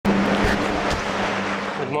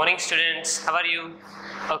Good morning, students. How are you?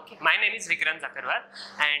 Okay, my name is Vikrant Zakarwal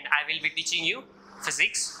and I will be teaching you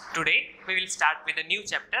physics. Today we will start with a new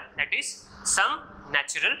chapter, that is some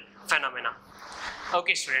natural phenomena.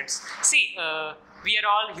 Okay, students. See, we are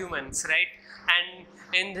all humans, right? And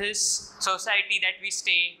in this society that we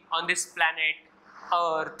stay on this planet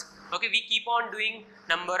Earth, okay, we keep on doing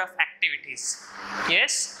number of activities.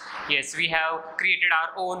 Yes, we have created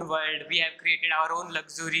our own world. We have created our own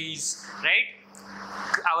luxuries, right?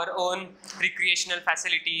 Our own recreational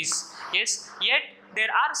facilities. Yes, yet there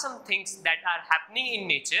are some things that are happening in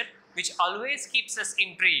nature which always keeps us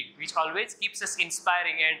intrigued, which always keeps us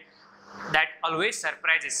inspiring, and that always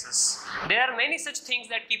surprises us. There are many such things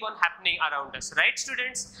that keep on happening around us, right,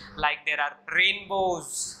 students? Like there are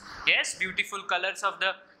rainbows, yes, beautiful colors of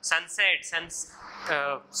the sunset,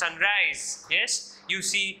 sunrise. Yes, you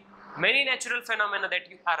see many natural phenomena that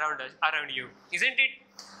around you, isn't it?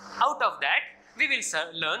 Out of that we will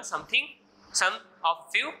learn some of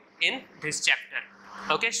few in this chapter.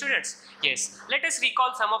 Okay, students? Yes, let us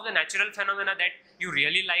recall some of the natural phenomena that you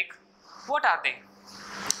really like. What are they?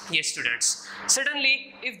 Yes, students.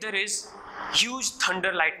 Suddenly, if there is huge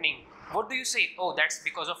thunder lightning, what do you say? Oh, that's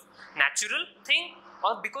because of natural thing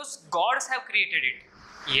or because gods have created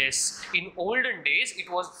it? Yes, in olden days it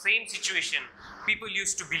was same situation. People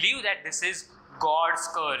used to believe that this is God's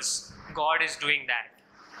curse. God is doing that.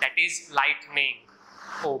 That is lightning.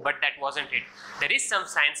 Oh, but that wasn't it. There is some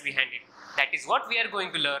science behind it. That is what we are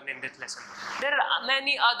going to learn in this lesson. There are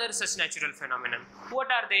many other such natural phenomena. What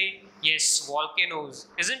are they? Yes, volcanoes.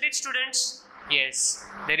 Isn't it, students? Yes,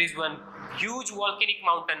 there is one huge volcanic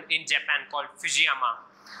mountain in Japan called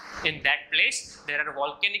Fujiyama. In that place, there are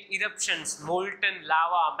volcanic eruptions, molten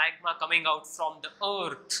lava, magma coming out from the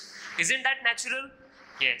earth. Isn't that natural?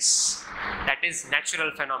 Yes, that is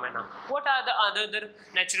natural phenomena. What are the other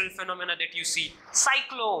natural phenomena that you see?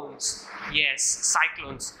 Cyclones. Yes,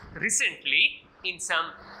 cyclones. Recently, in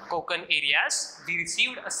some Konkan areas, we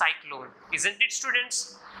received a cyclone. Isn't it,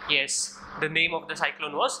 students? Yes, the name of the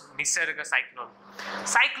cyclone was Nisarga cyclone.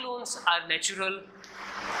 Cyclones are natural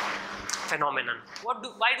phenomenon.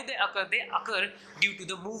 Why do they occur? They occur due to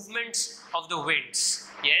the movements of the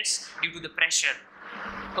winds. Yes, due to the pressure.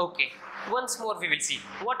 Okay, once more we will see.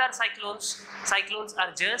 What are cyclones? Cyclones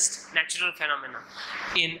are just natural phenomena.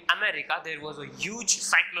 In America, there was a huge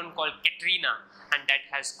cyclone called Katrina, and that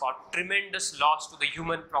has caused tremendous loss to the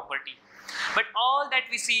human property. But all that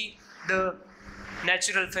we see, the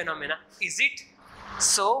natural phenomena, is it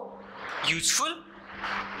so useful?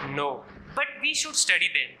 No. But we should study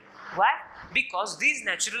them. Why? Because these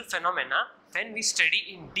natural phenomena, when we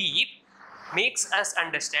study in deep, makes us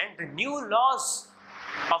understand the new laws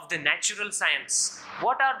of the natural science.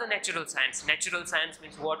 What are the natural science? Natural science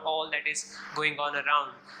means what all that is going on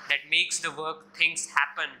around, that makes the work, things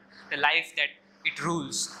happen, the life that it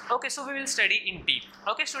rules. Okay, so we will study in deep.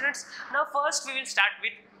 Okay, students. Now first we will start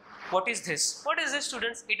with what is this? What is this,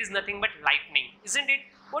 students? It is nothing but lightning, isn't it?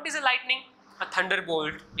 What is a lightning? A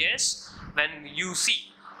thunderbolt. Yes. When you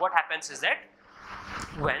see, what happens is that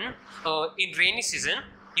when in rainy season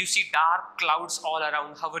you see dark clouds all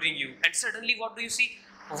around hovering you, and suddenly what do you see?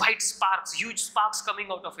 White sparks, huge sparks coming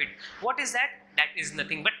out of it. What is that? That is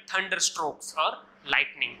nothing but thunderstrokes or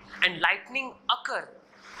lightning. And lightning occur.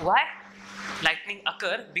 Why? Lightning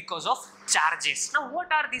occur because of charges. Now what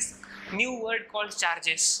are these new word called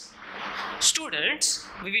charges? Students,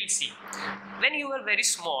 we will see. When you were very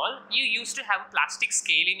small, you used to have a plastic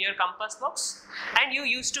scale in your compass box, and you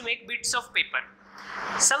used to make bits of paper.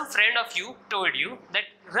 Some friend of you told you that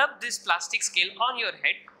rub this plastic scale on your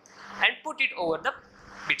head and put it over the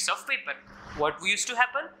bits of paper. What used to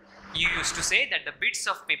happen? You used to say that the bits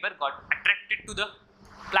of paper got attracted to the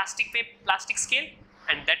plastic scale,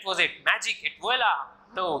 and that was it. Magic, it voila.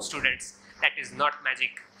 No, students, that is not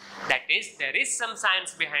magic. That is, there is some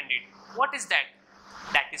science behind it. What is that?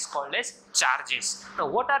 That is called as charges. Now,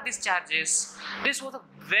 what are these charges? This was a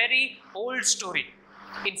very old story.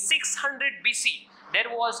 In 600 BC, there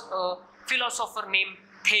was a philosopher named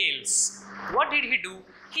Thales. What did he do?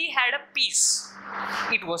 He had a piece.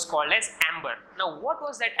 It was called as amber. Now, what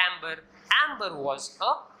was that amber? Amber was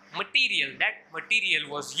a material. That material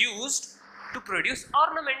was used to produce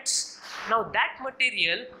ornaments. Now, that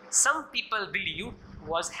material, some people believe,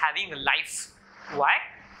 was having a life. Why?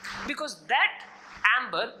 Because that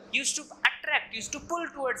amber used to attract, used to pull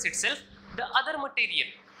towards itself the other material.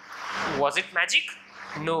 Was it magic?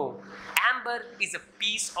 No. Amber is a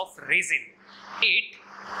piece of resin. It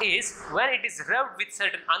is, when it is rubbed with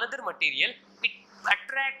certain another material, it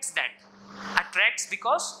attracts that. Attracts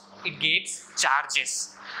because it gets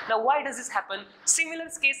charges. Now why does this happen? Similar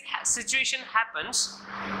situation happens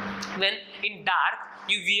when in dark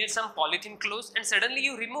you wear some polythene clothes and suddenly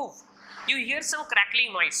you remove. You hear some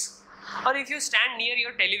crackling noise. Or if you stand near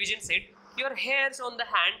your television set, your hairs on the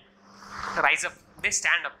hand rise up, they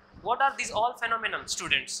stand up. What are these all phenomena,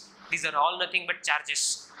 students? These are all nothing but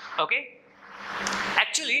charges. Okay?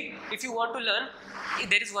 Actually, if you want to learn,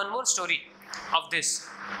 there is one more story of this.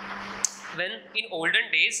 When in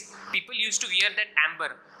olden days, people used to wear that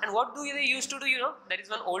amber. And what do they used to do, you know? There is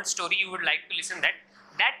one old story you would like to listen that.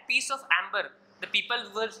 That piece of amber, the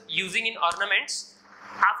people were using in ornaments.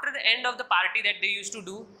 After the end of the party that they used to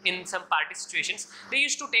do in some party situations, they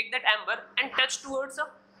used to take that amber and touch towards a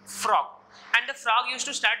frog. And the frog used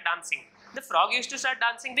to start dancing. The frog used to start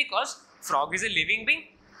dancing because frog is a living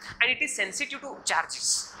being and it is sensitive to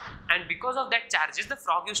charges. And because of that charges, the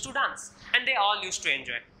frog used to dance and they all used to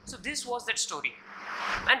enjoy. So this was that story.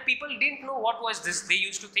 And people didn't know what was this. They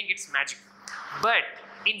used to think it's magic. But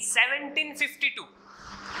in 1752,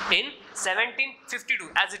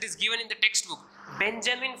 as it is given in the textbook,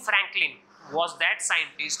 Benjamin Franklin was that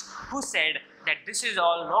scientist who said that this is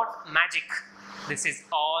all not magic. This is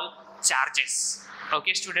all charges.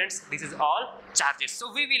 Okay, students, this is all charges.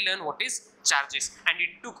 So we will learn what is charges, and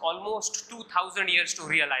it took almost 2000 years to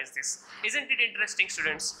realize this. Isn't it interesting,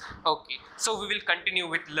 students? Okay, so we will continue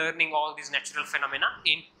with learning all these natural phenomena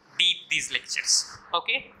in these lectures.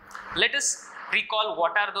 Okay, let us recall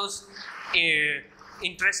what are those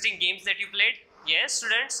interesting games that you played. Yes,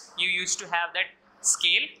 students, you used to have that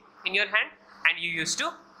scale in your hand and you used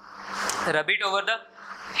to rub it over the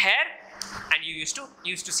hair, and you used to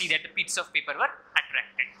see that the bits of paper were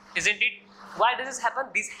attracted, isn't it? Why does this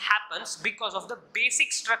happen? This happens because of the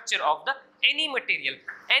basic structure of the any material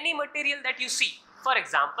that you see. For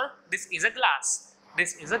example, this is a glass.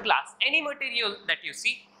 Any material that you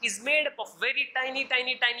see is made up of very tiny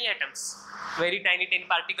atoms, very tiny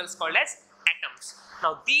particles called as atoms.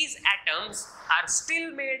 Now these atoms are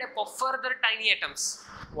still made up of further tiny atoms.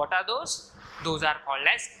 What are those? Those are called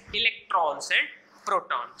as electrons and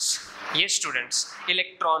protons. Yes, students,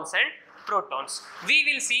 electrons and protons. We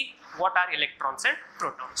will see what are electrons and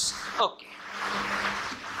protons. Okay.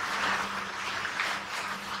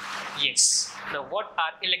 Yes. Now what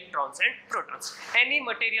are electrons and protons? Any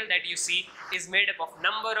material that you see is made up of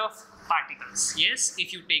number of particles. Yes,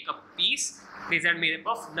 if you take a piece, these are made up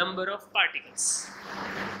of number of particles.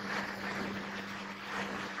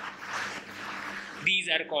 These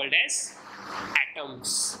are called as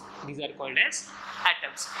atoms. These are called as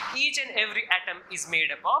atoms. Each and every atom is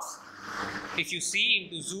made up of, if you see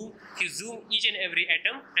into zoom, if you zoom each and every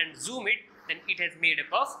atom and zoom it, then it has made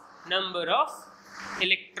up of number of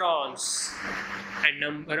electrons and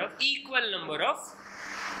equal number of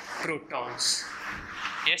protons.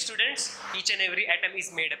 Yes, students, each and every atom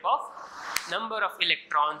is made up of number of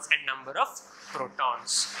electrons and number of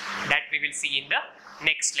protons. That we will see in the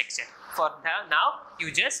next lecture. For now,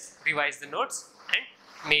 you just revise the notes and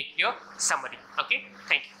make your summary. Okay,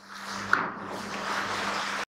 thank you.